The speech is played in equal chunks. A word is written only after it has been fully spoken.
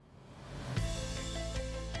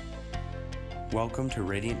Welcome to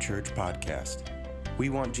Radiant Church Podcast. We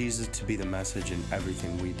want Jesus to be the message in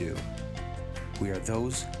everything we do. We are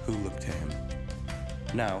those who look to him.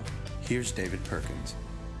 Now, here's David Perkins.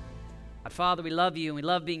 Father, we love you and we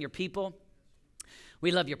love being your people.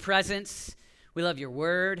 We love your presence. We love your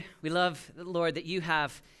word. We love, Lord, that you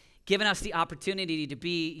have given us the opportunity to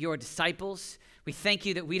be your disciples. We thank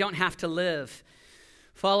you that we don't have to live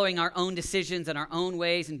following our own decisions and our own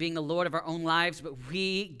ways and being the Lord of our own lives, but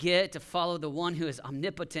we get to follow the one who is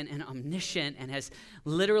omnipotent and omniscient and has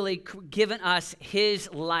literally given us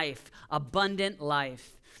his life, abundant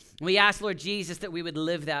life. We ask, Lord Jesus, that we would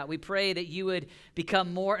live that. We pray that you would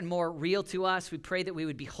become more and more real to us. We pray that we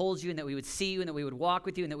would behold you and that we would see you and that we would walk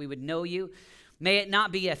with you and that we would know you. May it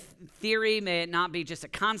not be a theory. May it not be just a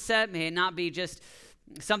concept. May it not be just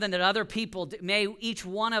something that other people do. May each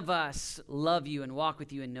one of us love you and walk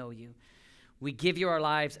with you and know you. We give you our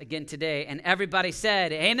lives again today. And everybody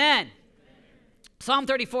said, amen. Amen. Psalm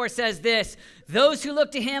 34 says this, those who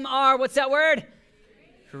look to him are, what's that word?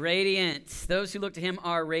 Radiant. Those who look to him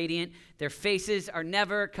are radiant. Their faces are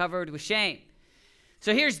never covered with shame.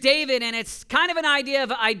 So here's David, and it's kind of an idea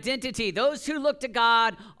of identity. Those who look to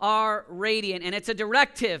God are radiant, and it's a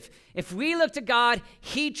directive. If we look to God,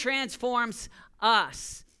 he transforms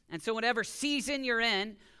us. And so whatever season you're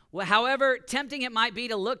in, however tempting it might be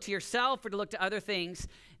to look to yourself or to look to other things,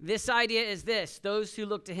 this idea is this: those who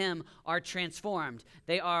look to him are transformed.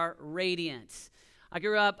 They are radiant. I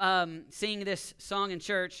grew up singing this song in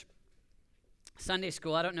church, Sunday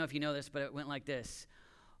school. I don't know if you know this, but it went like this.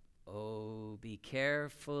 Oh, be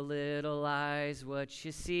careful, little eyes, what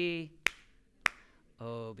you see.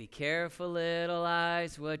 Oh, be careful, little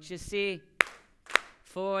eyes, what you see.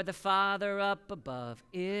 For the Father up above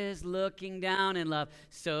is looking down in love.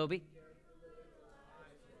 So be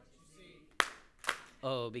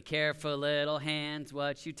oh, be careful, little hands,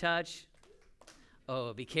 what you touch.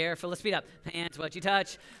 Oh, be careful. Let's speed up. Hands, what you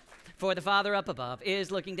touch. For the Father up above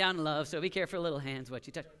is looking down in love. So be careful, little hands, what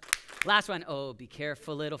you touch. Last one. Oh, be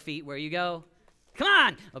careful, little feet, where you go. Come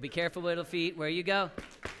on. Oh, be careful, little feet, where you go.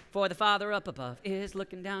 For the Father up above is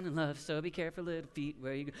looking down in love. So be careful, little feet,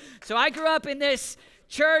 where you go. So I grew up in this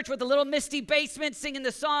church with a little misty basement singing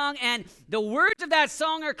the song, and the words of that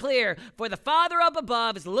song are clear. For the Father up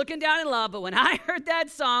above is looking down in love. But when I heard that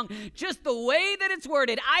song, just the way that it's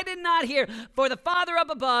worded, I did not hear, for the Father up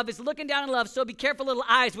above is looking down in love. So be careful, little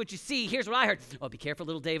eyes, what you see. Here's what I heard. Oh, be careful,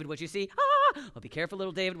 little David, what you see. Ah! Oh, be careful,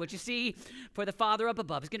 little David, what you see. For the Father up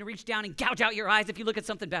above is going to reach down and gouge out your eyes if you look at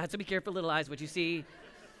something bad. So be careful, little eyes, what you see.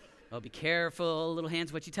 Oh, be careful, little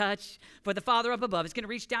hands, what you touch. For the Father up above is going to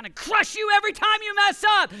reach down and crush you every time you mess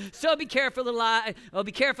up. So be careful, little eye. Oh,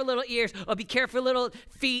 be careful, little ears. Oh, be careful, little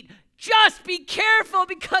feet. Just be careful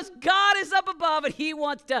because God is up above and he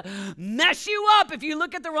wants to mess you up. If you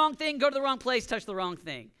look at the wrong thing, go to the wrong place, touch the wrong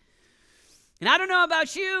thing. And I don't know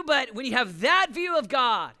about you, but when you have that view of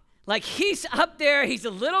God, like he's up there, he's a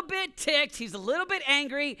little bit ticked, he's a little bit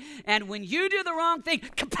angry, and when you do the wrong thing,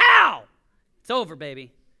 kapow! It's over,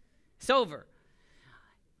 baby. It's over.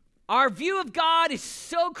 Our view of God is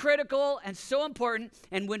so critical and so important,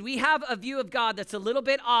 and when we have a view of God that's a little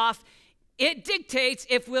bit off, it dictates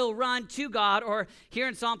if we'll run to God, or here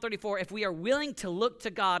in Psalm 34, if we are willing to look to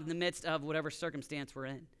God in the midst of whatever circumstance we're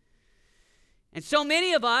in. And so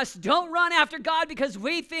many of us don't run after God because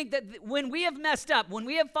we think that when we have messed up, when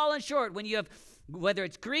we have fallen short, when you have, whether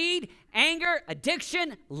it's greed, anger,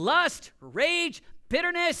 addiction, lust, rage,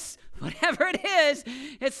 bitterness, whatever it is,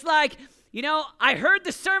 it's like, you know, I heard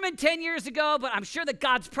the sermon 10 years ago, but I'm sure that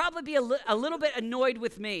God's probably a little bit annoyed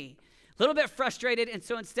with me, a little bit frustrated, and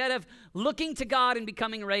so instead of looking to God and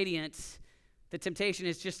becoming radiant, the temptation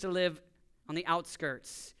is just to live on the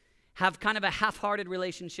outskirts, have kind of a half-hearted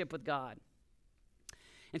relationship with God.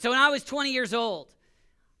 And so when I was 20 years old,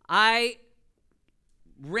 I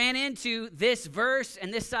ran into this verse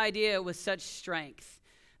and this idea with such strength.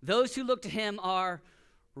 Those who look to him are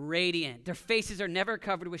radiant. Their faces are never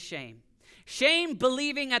covered with shame. Shame,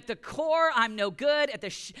 believing at the core I'm no good, at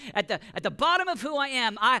the bottom of who I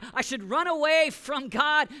am, I should run away from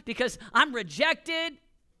God because I'm rejected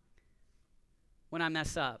when I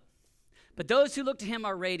mess up. But those who look to him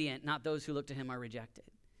are radiant, not those who look to him are rejected.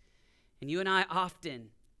 And you and I often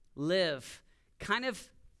live kind of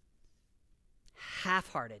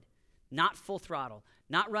half-hearted, not full throttle,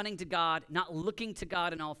 not running to God, not looking to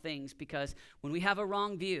God in all things, because when we have a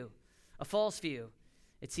wrong view, a false view,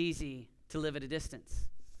 it's easy to live at a distance.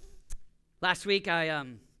 Last week, I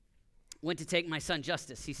went to take my son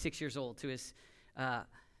Justice, he's 6 years old, to his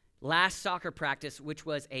last soccer practice, which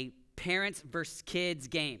was a parents versus kids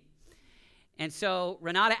game. And so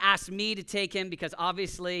Renata asked me to take him because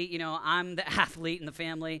obviously, I'm the athlete in the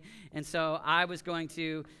family. And so I was going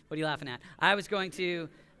to, what are you laughing at? I was going to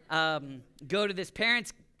go to this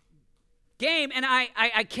parents' game, and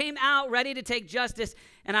I came out ready to take Justice,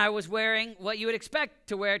 and I was wearing what you would expect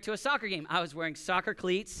to wear to a soccer game. I was wearing soccer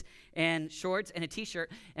cleats and shorts and a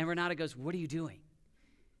T-shirt, and Renata goes, "What are you doing?"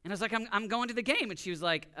 And I was like, I'm going to the game. And she was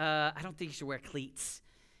like, I don't think you should wear cleats.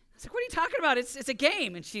 I was like, what are you talking about? It's a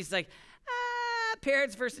game. And she's like,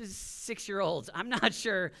 parents versus 6-year-olds. I'm not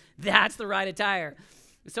sure that's the right attire.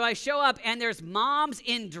 So I show up, and there's moms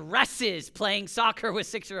in dresses playing soccer with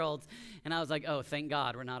 6-year-olds. And I was like, oh, thank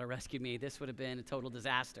God Renata rescued me. This would have been a total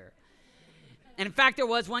disaster. And in fact, there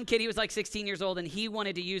was one kid, he was like 16 years old, and he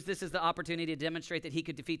wanted to use this as the opportunity to demonstrate that he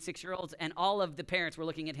could defeat 6-year-olds. And all of the parents were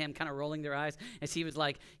looking at him, kind of rolling their eyes as he was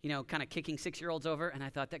like, kind of kicking 6-year-olds over. And I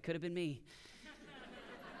thought that could have been me.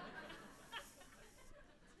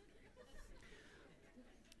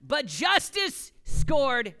 But Justice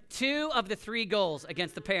scored 2 of the 3 goals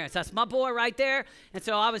against the parents. That's my boy right there. And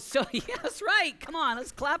so I was yeah, that's right. Come on,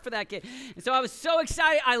 let's clap for that kid. And so I was so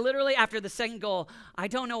excited. I literally, after the second goal, I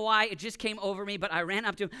don't know why, it just came over me, but I ran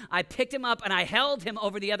up to him. I picked him up, and I held him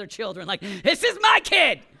over the other children like, this is my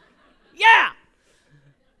kid. Yeah.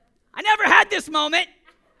 I never had this moment.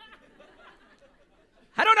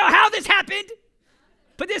 I don't know how this happened,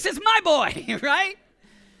 but this is my boy, right?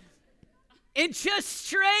 In just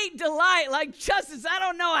straight delight, like, Justice, I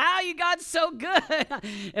don't know how you got so good.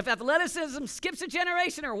 If athleticism skips a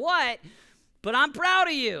generation or what, but I'm proud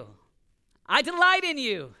of you. I delight in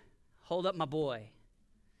you. Hold up my boy.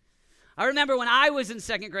 I remember when I was in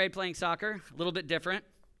 2nd grade playing soccer, a little bit different.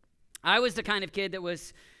 I was the kind of kid that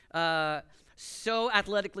was so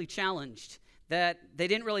athletically challenged that they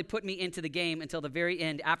didn't really put me into the game until the very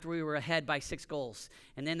end after we were ahead by 6 goals.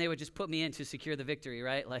 And then they would just put me in to secure the victory,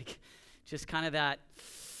 right? Like, just kind of that,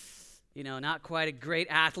 not quite a great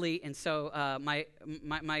athlete. And so my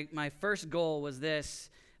first goal was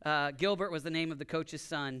this. Gilbert was the name of the coach's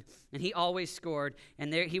son, and he always scored.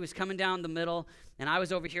 And he was coming down the middle, and I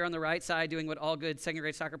was over here on the right side doing what all good 2nd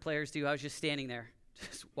grade soccer players do. I was just standing there,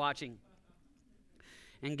 just watching.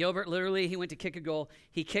 And Gilbert literally, he went to kick a goal.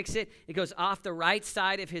 He kicks it. It goes off the right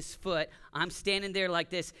side of his foot. I'm standing there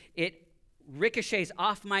like this. It ricochets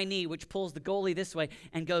off my knee, which pulls the goalie this way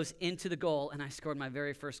and goes into the goal. And I scored my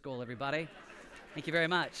very first goal, everybody. Thank you very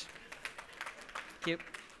much. Thank you.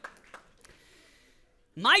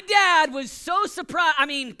 My dad was so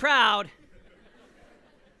proud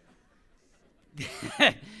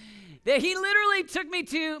that he literally took me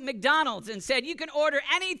to McDonald's and said, you can order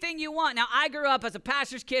anything you want. Now, I grew up as a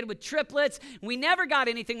pastor's kid with triplets. We never got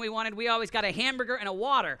anything we wanted. We always got a hamburger and a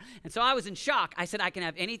water. And so I was in shock. I said, I can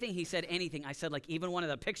have anything. He said, anything. I said, like, even one of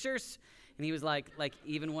the pictures? And he was like,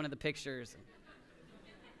 even one of the pictures.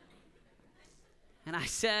 And I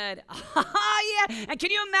said, yeah. And can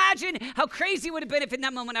you imagine how crazy it would have been if in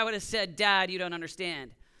that moment I would have said, Dad, you don't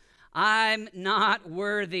understand. I'm not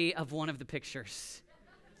worthy of one of the pictures.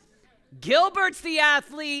 Gilbert's the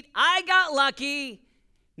athlete. I got lucky.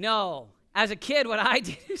 No. As a kid, what I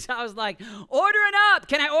did is I was like, ordering up.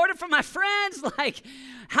 Can I order for my friends? Like,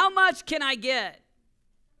 how much can I get?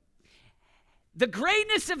 The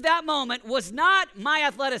greatness of that moment was not my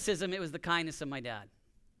athleticism. It was the kindness of my dad.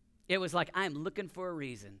 It was like, I'm looking for a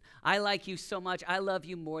reason. I like you so much. I love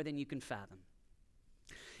you more than you can fathom.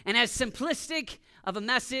 And as simplistic of a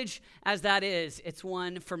message as that is, it's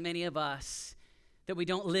one for many of us that we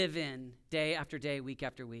don't live in day after day, week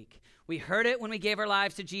after week. We heard it when we gave our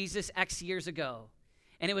lives to Jesus X years ago,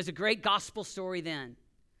 and it was a great gospel story then.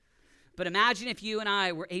 But imagine if you and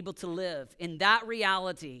I were able to live in that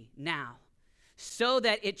reality now, so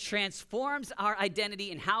that it transforms our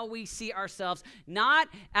identity and how we see ourselves, not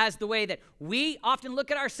as the way that we often look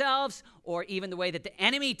at ourselves or even the way that the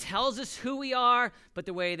enemy tells us who we are, but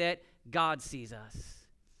the way that God sees us.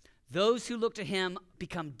 Those who look to him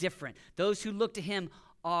become different. Those who look to him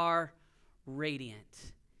are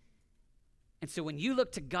radiant. And so when you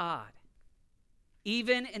look to God,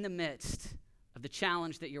 even in the midst of the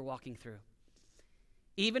challenge that you're walking through,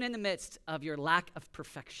 even in the midst of your lack of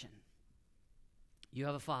perfection, you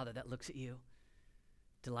have a Father that looks at you,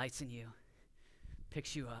 delights in you,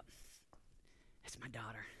 picks you up. It's my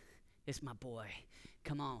daughter. It's my boy.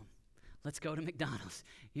 Come on. Let's go to McDonald's.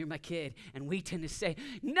 You're my kid. And we tend to say,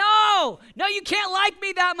 no, you can't like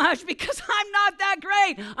me that much because I'm not that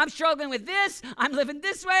great. I'm struggling with this. I'm living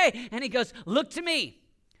this way. And he goes, look to me.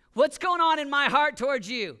 What's going on in my heart towards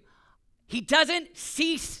you? He doesn't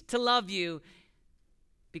cease to love you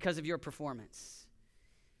because of your performance.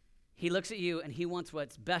 He looks at you and he wants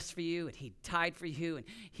what's best for you, and he died for you, and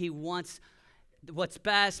he wants what's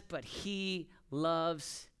best, but he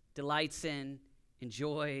loves, delights in,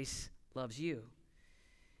 enjoys, loves you.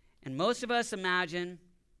 And most of us imagine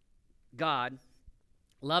God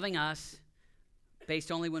loving us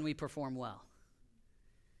based only when we perform well.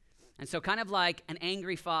 And so kind of like an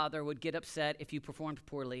angry father would get upset if you performed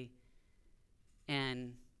poorly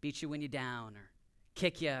and beat you when you're down or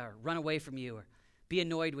kick you or run away from you or be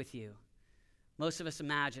annoyed with you. Most of us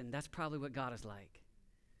imagine that's probably what God is like.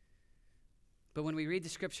 But when we read the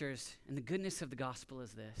scriptures, and the goodness of the gospel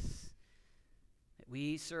is this, that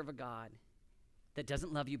we serve a God that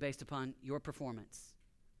doesn't love you based upon your performance,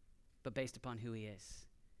 but based upon who he is.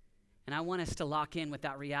 And I want us to lock in with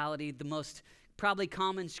that reality. The most probably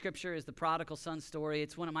common scripture is the prodigal son story.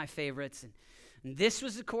 It's one of my favorites. And this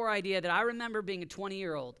was the core idea that I remember being a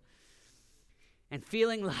 20-year-old and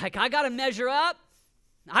feeling like I got to measure up.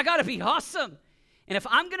 I got to be awesome. And if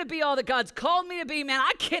I'm going to be all that God's called me to be, man,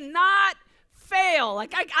 I cannot fail.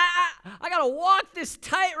 Like I got to walk this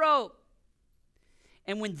tightrope.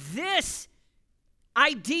 And when this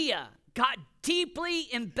idea got deeply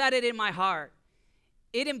embedded in my heart,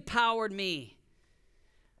 it empowered me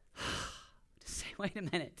to say, wait a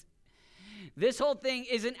minute. This whole thing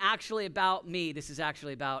isn't actually about me. This is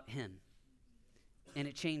actually about him. And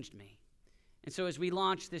it changed me. And so as we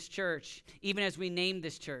launch this church, even as we name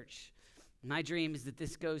this church, my dream is that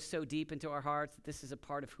this goes so deep into our hearts that this is a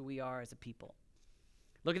part of who we are as a people.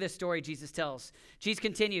 Look at this story Jesus tells. Jesus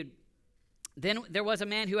continued, then there was a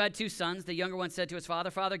man who had 2 sons. The younger one said to his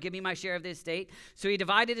father, Father, give me my share of the estate. So he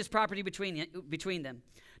divided his property between them.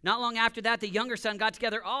 Not long after that, the younger son got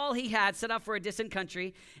together all he had, set out for a distant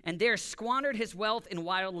country, and there squandered his wealth in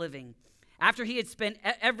wild living. After he had spent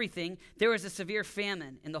everything, there was a severe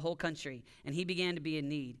famine in the whole country, and he began to be in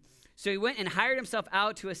need. So he went and hired himself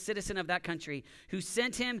out to a citizen of that country, who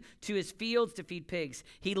sent him to his fields to feed pigs.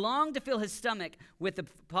 He longed to fill his stomach with the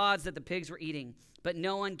pods that the pigs were eating, but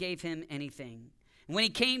no one gave him anything. When he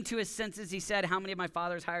came to his senses, he said, how many of my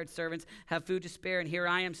father's hired servants have food to spare, and here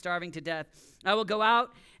I am starving to death? I will go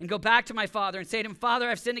out and go back to my father and say to him, Father,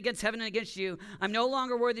 I've sinned against heaven and against you. I'm no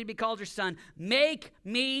longer worthy to be called your son. Make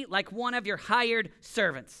me like one of your hired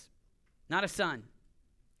servants, not a son.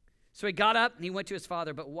 So he got up and he went to his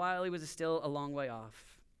father, but while he was still a long way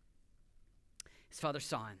off, his father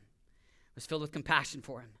saw him, was filled with compassion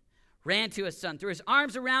for him, ran to his son, threw his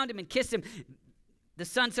arms around him and kissed him. The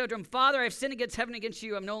son said to him, Father, I have sinned against heaven and against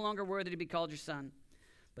you. I'm no longer worthy to be called your son.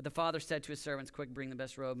 But the father said to his servants, quick, bring the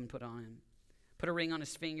best robe and put it on him. Put a ring on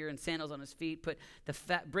his finger and sandals on his feet.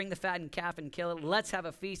 Bring the fattened calf and kill it. Let's have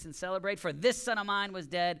a feast and celebrate. For this son of mine was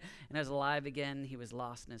dead and is alive again. He was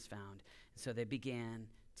lost and is found. And so they began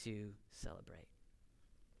to celebrate.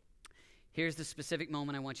 Here's the specific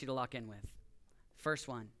moment I want you to lock in with. First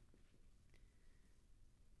one.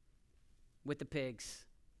 With the pigs.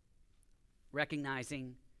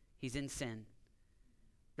 Recognizing he's in sin.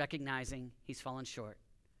 Recognizing he's fallen short.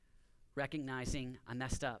 Recognizing I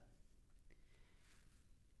messed up.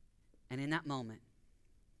 And in that moment,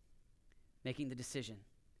 making the decision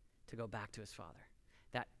to go back to his father.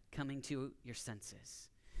 That coming to your senses.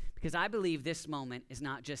 Because I believe this moment is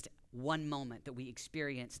not just one moment that we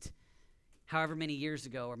experienced however many years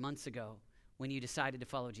ago or months ago when you decided to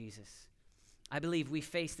follow Jesus. I believe we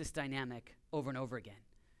face this dynamic over and over again,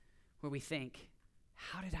 where we think,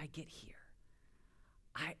 how did I get here?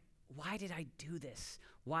 Why did I do this?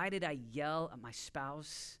 Why did I yell at my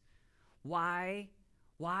spouse? Why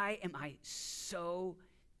am I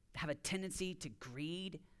have a tendency to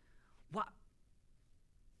greed? What?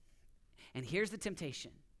 And here's the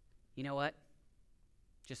temptation. You know what?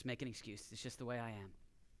 Just make an excuse. It's just the way I am.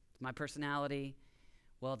 It's my personality.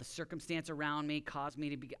 Well, the circumstance around me caused me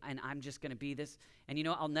to be, and I'm just going to be this. And you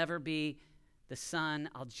know, I'll never be the son.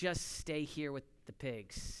 I'll just stay here with the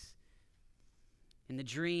pigs. And the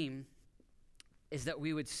dream is that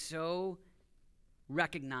we would so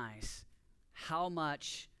recognize how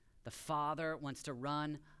much the Father wants to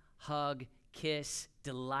run, hug, kiss,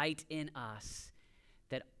 delight in us,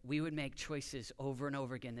 that we would make choices over and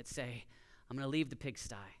over again that say, I'm going to leave the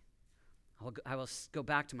pigsty. I will go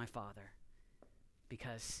back to my Father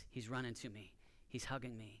because he's running to me, he's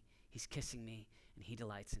hugging me, he's kissing me, and he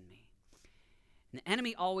delights in me. And the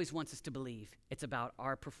enemy always wants us to believe it's about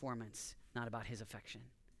our performance, not about his affection.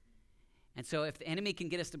 And so if the enemy can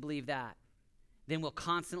get us to believe that, then we'll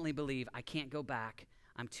constantly believe, I can't go back.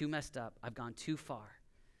 I'm too messed up. I've gone too far.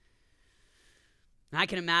 And I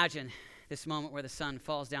can imagine this moment where the son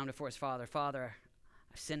falls down before his father. Father,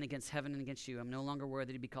 I've sinned against heaven and against you. I'm no longer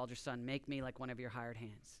worthy to be called your son. Make me like one of your hired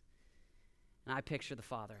hands. And I picture the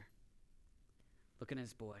father looking at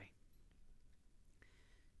his boy,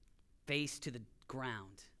 face to the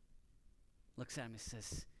ground, looks at him and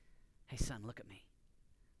says, hey, son, look at me.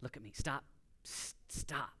 Look at me. Stop.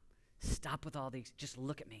 Stop. Stop with all these. Just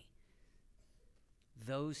look at me.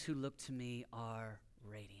 Those who look to me are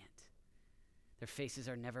radiant. Their faces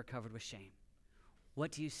are never covered with shame.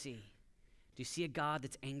 What do you see? Do you see a God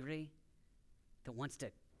that's angry, that wants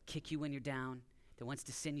to kick you when you're down, that wants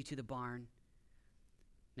to send you to the barn?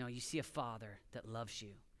 No, you see a Father that loves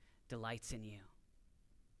you, delights in you.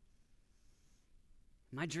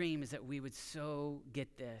 My dream is that we would so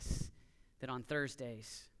get this, that on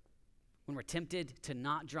Thursdays, when we're tempted to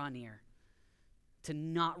not draw near, to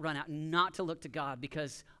not run out, not to look to God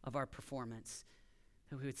because of our performance,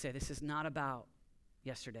 that we would say, this is not about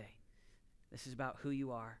yesterday. This is about who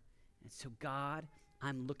you are. And so, God,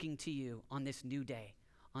 I'm looking to you on this new day,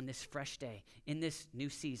 on this fresh day, in this new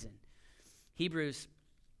season. Hebrews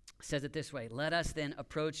says it this way: let us then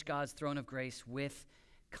approach God's throne of grace with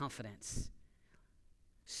confidence,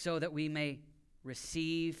 so that we may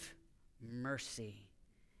receive mercy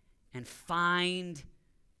and find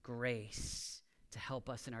grace to help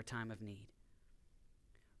us in our time of need.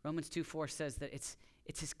 Romans 2:4 says that it's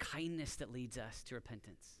his kindness that leads us to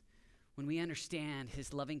repentance. When we understand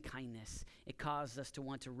his loving kindness, it causes us to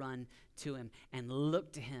want to run to him and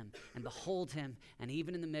look to him and behold him, and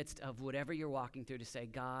even in the midst of whatever you're walking through, to say,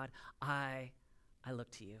 God, I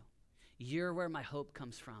look to you. You're where my hope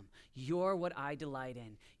comes from. You're what I delight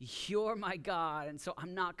in. You're my God, and so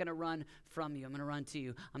I'm not going to run from you. I'm going to run to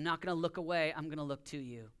you. I'm not going to look away. I'm going to look to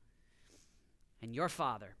you. And your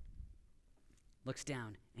Father looks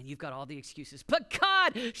down, and you've got all the excuses. But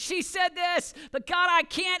God, she said this. But God, I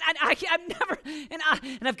can't. I've never.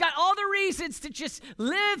 And I've got all the reasons to just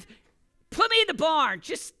live. Put me in the barn.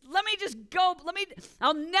 Let me just go.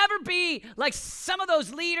 I'll never be like some of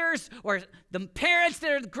those leaders or the parents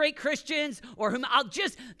that are great Christians, or whom I'll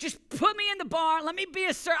just put me in the barn. Let me be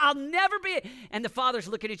a servant. I'll never be. And the Father's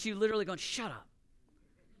looking at you, literally going, shut up.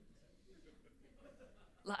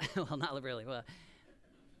 Well, not really. Well,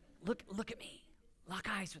 look at me. Lock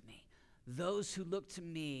eyes with me. Those who look to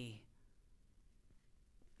me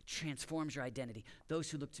transforms your identity. Those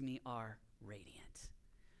who look to me are radiant.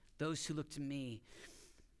 Those who look to me,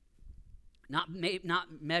 not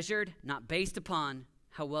measured, not based upon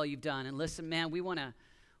how well you've done. And listen, man, we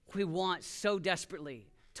want so desperately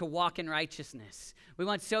to walk in righteousness. We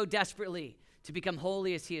want so desperately to become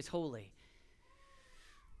holy as he is holy.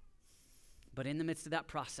 But in the midst of that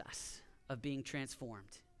process of being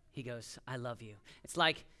transformed, he goes, I love you. It's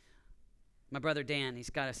like my brother Dan, he's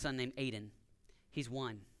got a son named Aiden. He's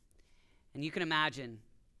 1. And you can imagine,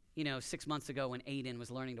 6 months ago when Aiden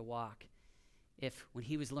was learning to walk, when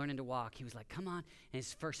he was learning to walk, he was like, come on, and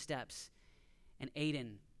his first steps. And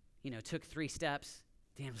Aiden, took 3 steps.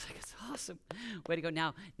 Dan was like, that's awesome. Way to go.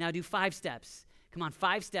 Now do 5 steps. Come on,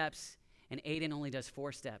 5 steps. And Aiden only does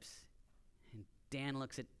 4 steps. And Dan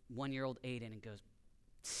looks at 1-year-old Aiden and goes,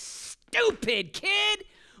 stupid kid,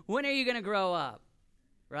 when are you going to grow up?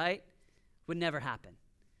 Right? Would never happen.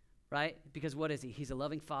 Right? Because what is he? He's a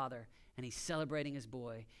loving father, and he's celebrating his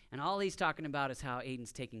boy. And all he's talking about is how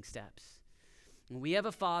Aiden's taking steps. And we have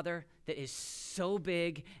a Father that is so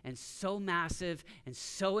big and so massive and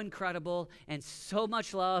so incredible and so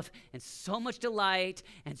much love and so much delight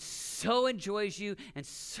and so enjoys you and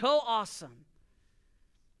so awesome,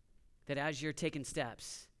 that as you're taking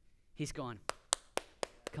steps, he's going,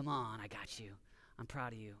 come on, I got you. I'm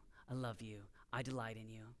proud of you. I love you. I delight in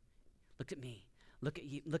you. Look at me. Look at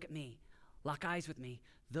you. Look at me. Lock eyes with me.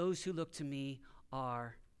 Those who look to me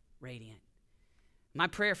are radiant. My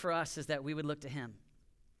prayer for us is that we would look to him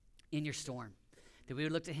in your storm, that we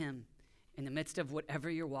would look to him in the midst of whatever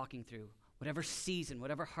you're walking through, whatever season,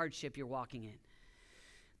 whatever hardship you're walking in.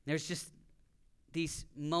 There's just these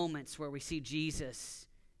moments where we see Jesus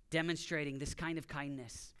demonstrating this kind of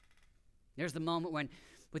kindness. There's the moment when,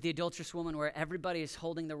 with the adulterous woman, where everybody is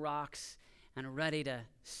holding the rocks and ready to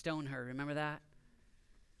stone her. Remember that?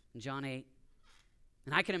 In John 8.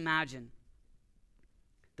 And I can imagine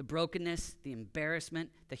the brokenness, the embarrassment,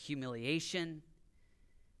 the humiliation.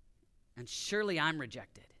 And surely I'm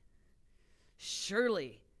rejected.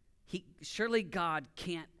 Surely God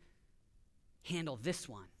can't handle this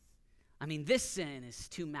one. I mean, this sin is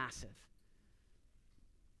too massive.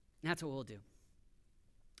 And that's what we'll do.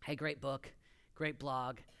 Hey, great book, great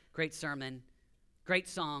blog, great sermon, great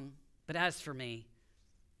song. But as for me,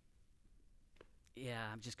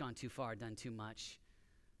 I've just gone too far, done too much.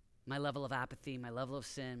 My level of apathy, my level of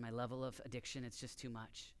sin, my level of addiction, it's just too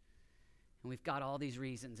much. And we've got all these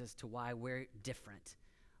reasons as to why we're different,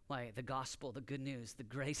 why the gospel, the good news, the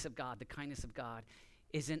grace of God, the kindness of God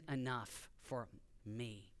isn't enough for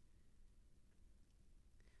me.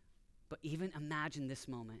 But even imagine this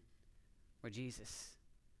moment where Jesus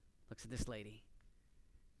looks at this lady.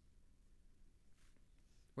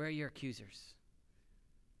 Where are your accusers?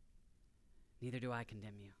 Neither do I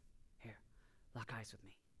condemn you. Here, lock eyes with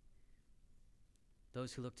me.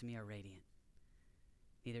 Those who look to me are radiant.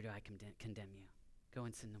 Neither do I condemn you. Go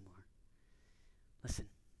and sin no more. Listen,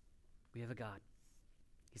 we have a God.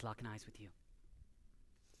 He's locking eyes with you.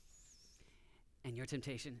 And your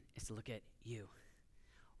temptation is to look at you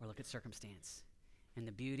or look at circumstance. And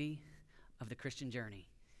the beauty of the Christian journey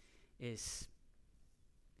is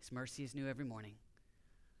His mercy is new every morning.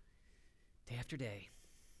 Day after day,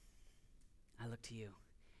 I look to you,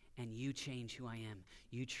 and you change who I am.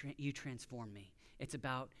 You transform me. It's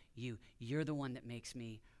about you. You're the one that makes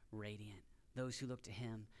me radiant. Those who look to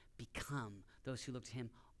Him become. Those who look to Him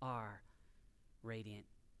are radiant.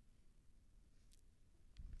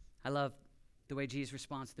 I love the way Jesus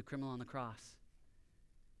responds to the criminal on the cross.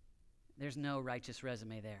 There's no righteous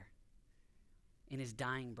resume there. In His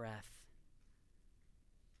dying breath,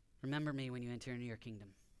 remember me when you enter into your kingdom.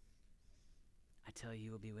 I tell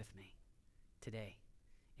you will be with me today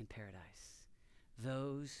in paradise.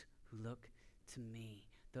 Those who look to me,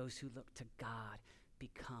 those who look to God,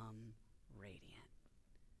 become radiant.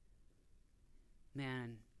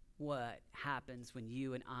 Man, what happens when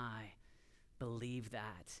you and I believe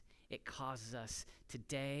that? It causes us to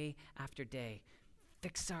day after day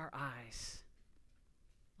fix our eyes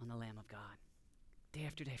on the Lamb of God. Day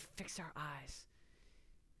after day, fix our eyes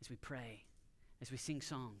as we pray, as we sing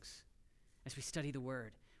songs, as we study the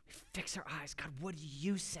Word. We fix our eyes. God, what do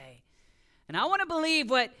you say? And I want to believe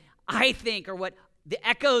what I think or what the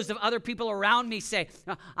echoes of other people around me say.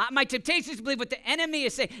 My temptation is to believe what the enemy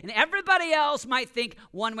is saying. And everybody else might think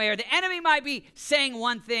one way, or the enemy might be saying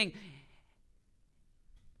one thing.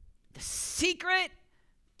 The secret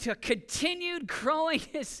to continued growing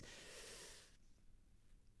is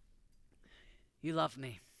you love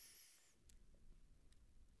me.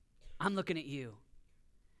 I'm looking at you.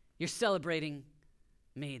 You're celebrating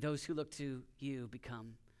me. Those who look to you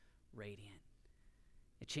become radiant.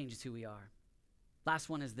 It changes who we are. Last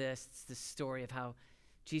one is this. It's the story of how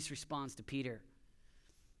Jesus responds to Peter.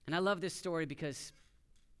 And I love this story because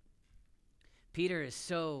Peter is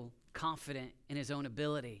so confident in his own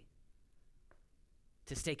ability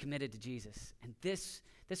to stay committed to Jesus. And this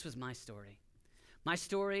was my story. My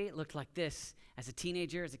story looked like this as a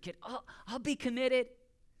teenager, as a kid. Oh, I'll be committed.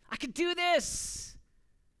 I could do this.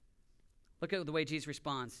 Look at the way Jesus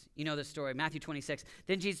responds. You know this story. Matthew 26.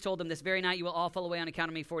 Then Jesus told them, this very night you will all fall away on account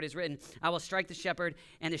of me, for it is written, I will strike the shepherd,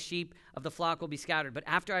 and the sheep of the flock will be scattered. But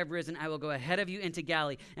after I have risen, I will go ahead of you into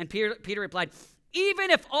Galilee. And Peter replied,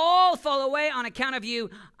 even if all fall away on account of you,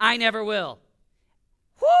 I never will.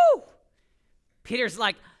 Whoo! Peter's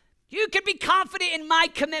like, you can be confident in my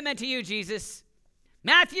commitment to you, Jesus.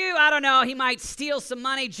 Matthew, I don't know, he might steal some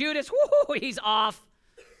money. Judas, whoo, he's off.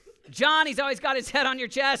 John, he's always got his head on your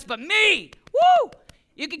chest. But me, whoo,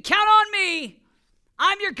 you can count on me.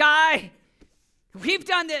 I'm your guy. We've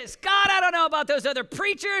done this. God, I don't know about those other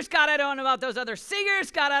preachers. God, I don't know about those other singers.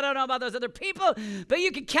 God, I don't know about those other people. But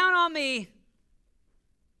you can count on me.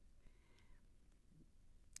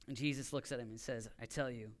 And Jesus looks at him and says, I tell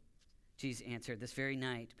you, Jesus answered, this very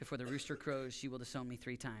night, before the rooster crows, you will disown me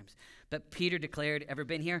 3 times. But Peter declared, ever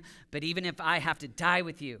been here? But even if I have to die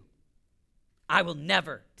with you, I will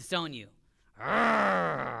never disown you.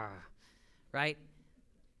 Right?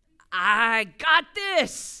 I got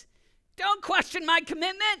this. Don't question my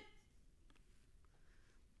commitment.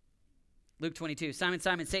 Luke 22, Simon,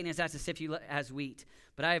 Simon, Satan has asked to sift you as wheat,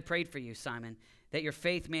 but I have prayed for you, Simon, that your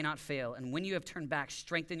faith may not fail. And when you have turned back,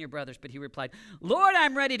 strengthen your brothers. But he replied, Lord,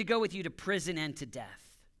 I'm ready to go with you to prison and to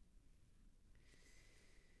death.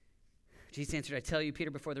 Jesus answered, I tell you,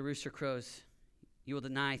 Peter, before the rooster crows, you will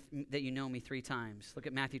deny that you know me 3 times. Look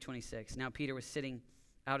at Matthew 26. Now Peter was sitting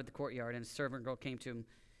out at the courtyard, and a servant girl came to him.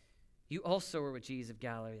 You also were with Jesus of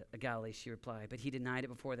Galilee, she replied. But he denied it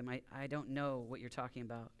before them. I don't know what you're talking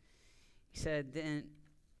about. He said, then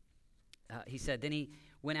he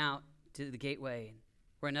went out to the gateway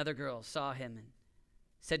where another girl saw him and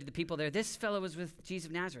said to the people there, this fellow was with Jesus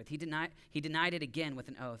of Nazareth. He denied it again with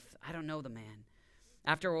an oath. I don't know the man.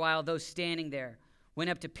 After a while, those standing there went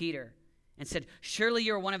up to Peter and said, surely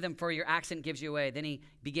you're one of them, for your accent gives you away. Then he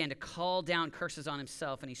began to call down curses on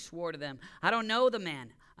himself, and he swore to them, I don't know the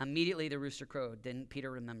man. Immediately the rooster crowed. Then Peter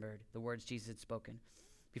remembered the words Jesus had spoken.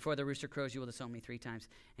 Before the rooster crows, you will disown me 3 times.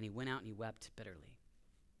 And he went out and he wept bitterly.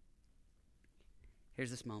 Here's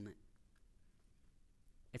this moment.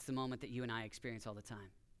 It's the moment that you and I experience all the time.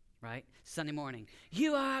 right? Sunday morning,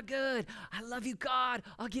 you are good. I love you, God.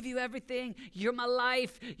 I'll give you everything. You're my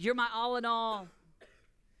life. You're my all in all.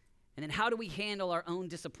 And then how do we handle our own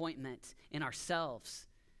disappointment in ourselves?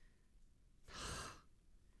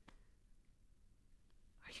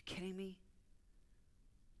 Are you kidding me?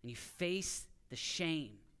 And you face the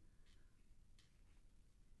shame.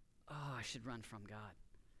 Oh, I should run from God.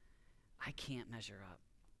 I can't measure up.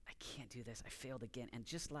 I can't do this. I failed again. And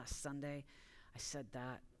just last Sunday, I said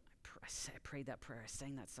that. I prayed that prayer. I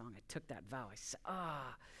sang that song. I took that vow. I said,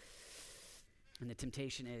 And the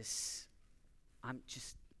temptation is, I'm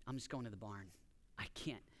just going to the barn. I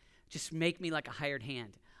can't. Just make me like a hired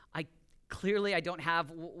hand. I don't have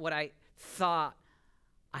what I thought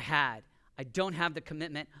I had. I don't have the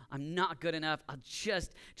commitment. I'm not good enough. I'll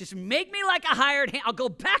just make me like a hired hand. I'll go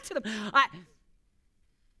back to them. And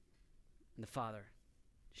the Father,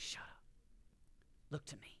 shut up. Look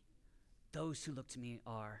to me. Those who look to me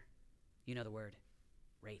are, you know the word,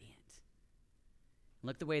 radiant.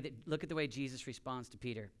 Look at the way Jesus responds to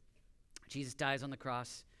Peter. Jesus dies on the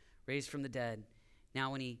cross, raised from the dead.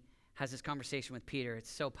 Now when he has this conversation with Peter, it's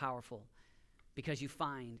so powerful because you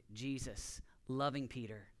find Jesus loving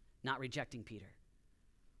Peter, not rejecting Peter.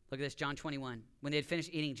 Look at this, John 21. When they had finished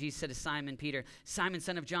eating, Jesus said to Simon Peter, Simon,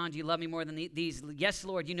 son of John, do you love me more than these? Yes,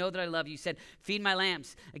 Lord, you know that I love you. He said, feed my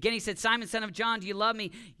lambs. Again, he said, Simon, son of John, do you love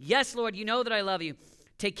me? Yes, Lord, you know that I love you.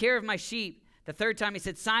 Take care of my sheep. The third time he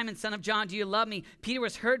said, Simon, son of John, do you love me? Peter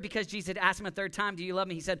was hurt because Jesus had asked him a third time, do you love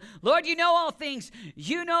me? He said, Lord, you know all things.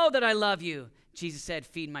 You know that I love you. Jesus said,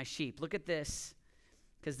 feed my sheep. Look at this,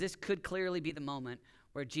 because this could clearly be the moment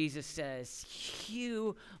where Jesus says,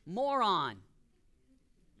 you moron.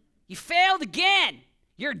 You failed again.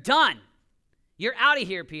 You're done. You're out of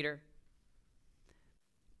here, Peter.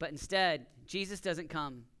 But instead, Jesus doesn't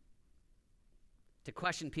come to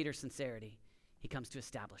question Peter's sincerity. He comes to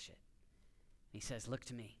establish it. He says, look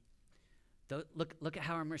to me. Look at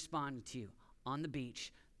how I'm responding to you. On the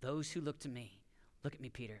beach, those who look to me. Look at me,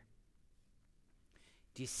 Peter.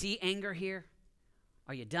 Do you see anger here?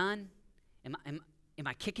 Are you done? Am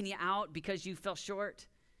I kicking you out because you fell short?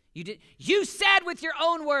 You said with your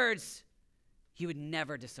own words, you would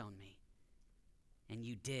never disown me. And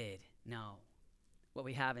you did know what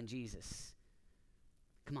we have in Jesus.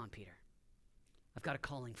 Come on, Peter. I've got a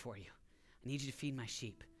calling for you. I need you to feed my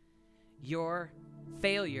sheep. Your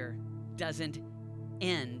failure doesn't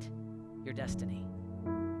end your destiny.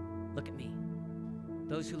 Look at me.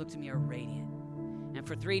 Those who look to me are radiant. And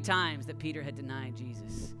for 3 times that Peter had denied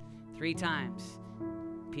Jesus, 3 times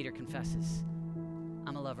Peter confesses,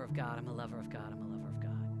 I'm a lover of God, I'm a lover of God, I'm a lover of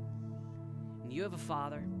God. And you have a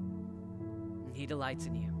Father, and He delights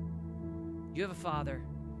in you. You have a Father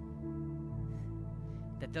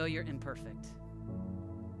that though you're imperfect,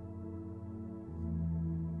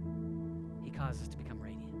 He causes to become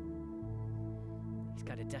radiant. He's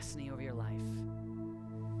got a destiny over your life.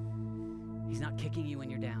 He's not kicking you when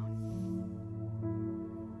you're down.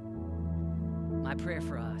 My prayer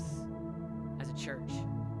for us as a church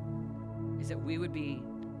is that we would be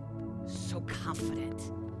so confident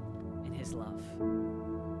in His love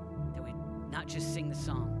that we'd not just sing the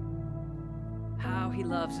song, how He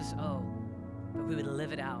loves us, but we would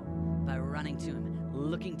live it out by running to Him,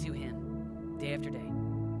 looking to Him day after day.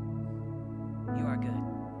 You are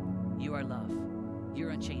good. You are love. You're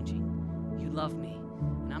unchanging. You love me.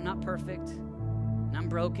 And I'm not perfect, and I'm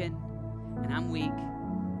broken, and I'm weak,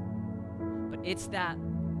 but it's that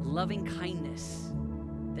loving kindness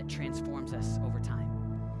that transforms us over time.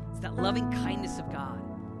 It's that loving kindness of God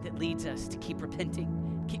that leads us to keep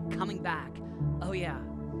repenting, keep coming back. Oh yeah,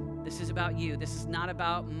 this is about you. This is not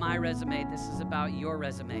about my resume. This is about your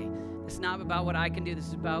resume. This is not about what I can do. This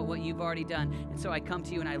is about what you've already done. And so I come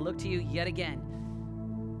to you and I look to you yet again.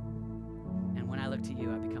 And when I look to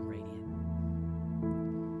you, I become radiant.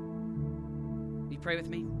 Will you pray with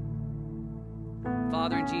me?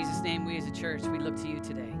 Father, in Jesus' name, we as a church, we look to you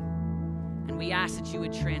today. And we ask that you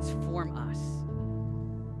would transform us.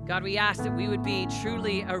 God, we ask that we would be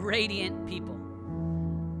truly a radiant people.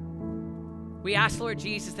 We ask, Lord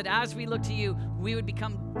Jesus, that as we look to you, we would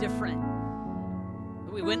become different.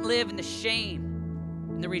 That we wouldn't live in the shame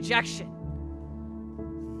and the rejection.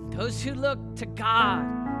 Those who look to God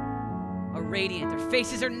are radiant. Their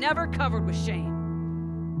faces are never covered with shame.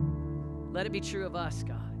 Let it be true of us,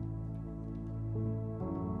 God.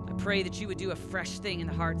 I pray that you would do a fresh thing in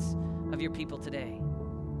the hearts of your people today.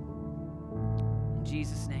 In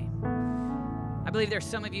Jesus' name. I believe there's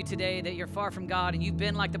some of you today that you're far from God and you've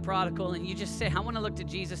been like the prodigal and you just say, I want to look to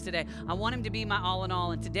Jesus today. I want Him to be my all in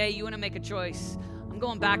all. And today you want to make a choice. I'm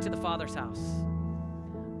going back to the Father's house.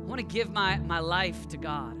 I want to give my life to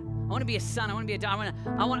God. I want to be a son. I want to be a daughter.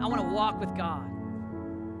 I want to walk with God.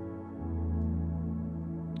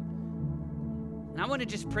 And I want to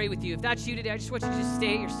just pray with you. If that's you today, I just want you to just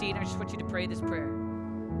stay at your seat. I just want you to pray this prayer.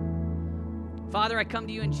 Father, I come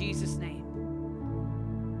to you in Jesus' name.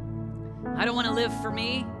 I don't want to live for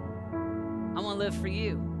me. I want to live for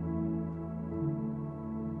you.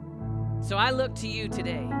 So I look to you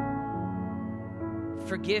today.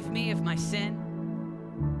 Forgive me of my sin.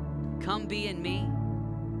 Come be in me.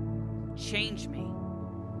 Change me.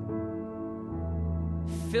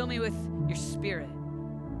 Fill me with your spirit.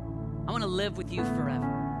 I want to live with you forever.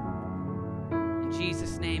 In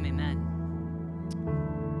Jesus' name, amen.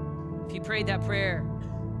 If you prayed that prayer,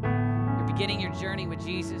 you're beginning your journey with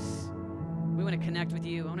Jesus. We want to connect with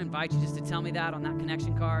you. I want to invite you just to tell me that on that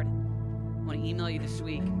connection card. I want to email you this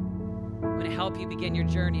week. I want to help you begin your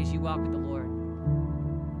journey as you walk with the Lord.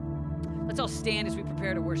 Let's all stand as we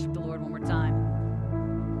prepare to worship the Lord one more time.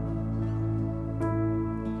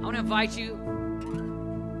 I want to invite you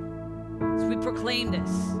as we proclaim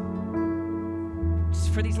this, just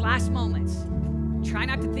for these last moments. Try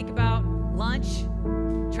not to think about lunch.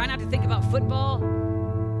 Try not to think about football.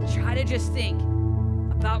 Try to just think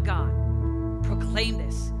about God. Proclaim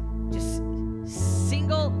this. Just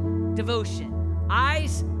single devotion.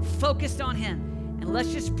 Eyes focused on Him. And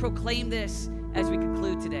let's just proclaim this as we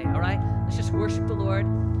conclude today, all right? Let's just worship the Lord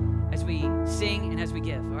as we sing and as we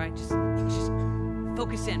give, all right? Let's just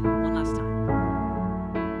focus in one last time.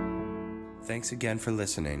 Thanks again for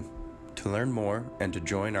listening. To learn more and to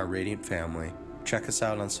join our Radiant family, check us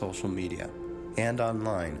out on social media and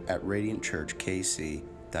online at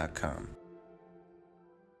radiantchurchkc.com.